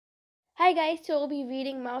Hi guys, so we'll be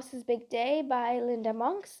reading Mouse's Big Day by Linda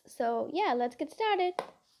Monks. So yeah, let's get started.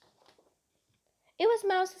 It was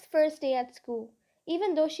Mouse's first day at school.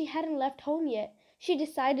 Even though she hadn't left home yet, she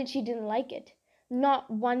decided she didn't like it. Not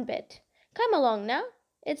one bit. Come along now.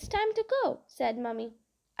 It's time to go, said Mummy.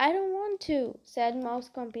 I don't want to, said Mouse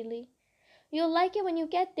grumpily. You'll like it when you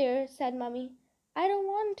get there, said Mummy. I don't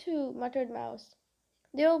want to, muttered Mouse.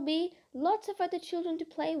 There'll be lots of other children to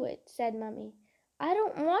play with, said Mummy. I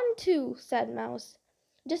don't want to, said Mouse.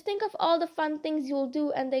 Just think of all the fun things you'll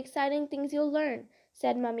do and the exciting things you'll learn,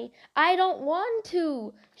 said Mummy. I don't want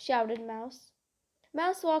to, shouted Mouse.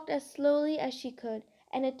 Mouse walked as slowly as she could,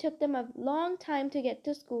 and it took them a long time to get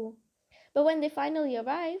to school. But when they finally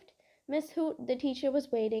arrived, Miss Hoot, the teacher,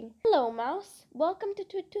 was waiting. Hello, Mouse. Welcome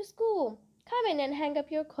to school. Come in and hang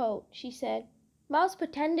up your coat, she said. Mouse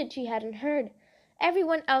pretended she hadn't heard.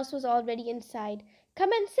 Everyone else was already inside.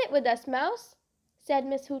 Come and sit with us, Mouse, said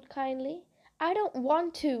Miss Hoot kindly. I don't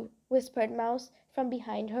want to, whispered Mouse from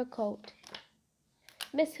behind her coat.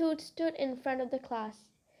 Miss Hoot stood in front of the class.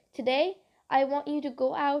 Today, I want you to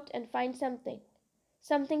go out and find something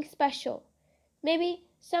special. Maybe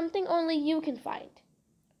something only you can find.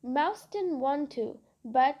 Mouse didn't want to,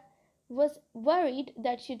 but was worried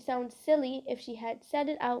that she'd sound silly if she had said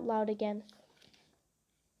it out loud again.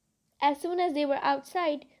 As soon as they were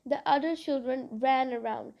outside, the other children ran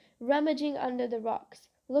around, rummaging under the rocks,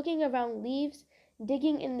 looking around leaves,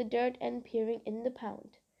 digging in the dirt, and peering in the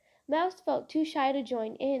pond. Mouse felt too shy to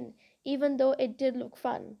join in, even though it did look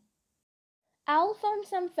fun. Owl found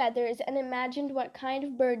some feathers and imagined what kind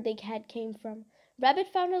of bird they had came from. Rabbit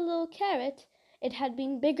found a little carrot. It had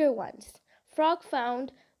been bigger once. Frog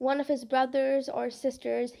found one of his brothers or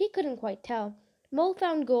sisters. He couldn't quite tell. Mole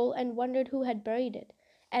found gold and wondered who had buried it.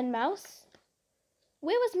 And Mouse?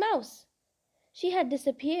 Where was Mouse? She had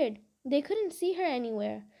disappeared. They couldn't see her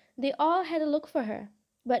anywhere. They all had to look for her.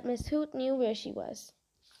 But Miss Hoot knew where she was.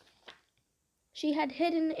 She had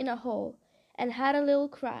hidden in a hole and had a little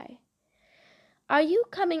cry. Are you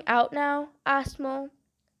coming out now? Asked Mole,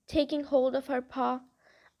 taking hold of her paw.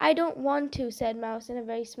 I don't want to, said Mouse in a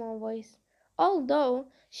very small voice, although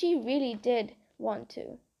she really did want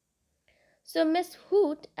to. So Miss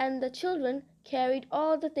Hoot and the children carried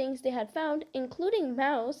all the things they had found, including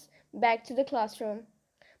Mouse, back to the classroom.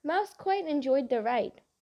 Mouse quite enjoyed the ride.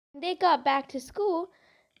 When they got back to school,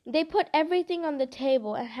 they put everything on the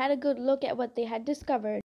table and had a good look at what they had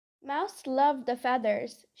discovered. Mouse loved the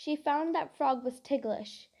feathers. She found that Frog was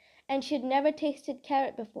ticklish, and she had never tasted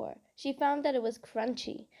carrot before. She found that it was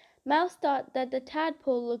crunchy. Mouse thought that the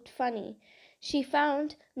tadpole looked funny. She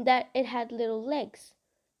found that it had little legs.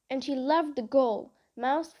 And she loved the gold.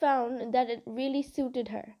 Mouse found that it really suited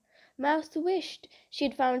her. Mouse wished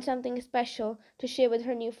she'd found something special to share with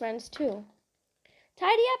her new friends too.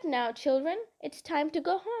 Tidy up now, children. It's time to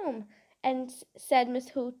go home, said Miss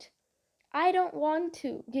Hoot. I don't want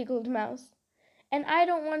to, giggled Mouse. And I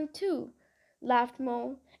don't want to, laughed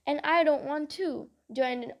Mole. And I don't want to,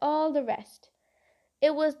 joined in all the rest.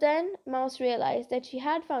 It was then Mouse realized that she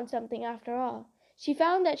had found something after all. She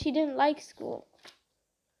found that she didn't like school.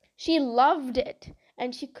 She loved it,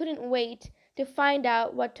 and she couldn't wait to find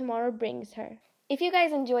out what tomorrow brings her. If you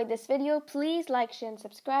guys enjoyed this video, please like, share, and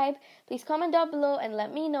subscribe. Please comment down below and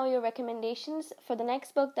let me know your recommendations for the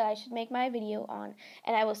next book that I should make my video on.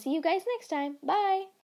 And I will see you guys next time. Bye!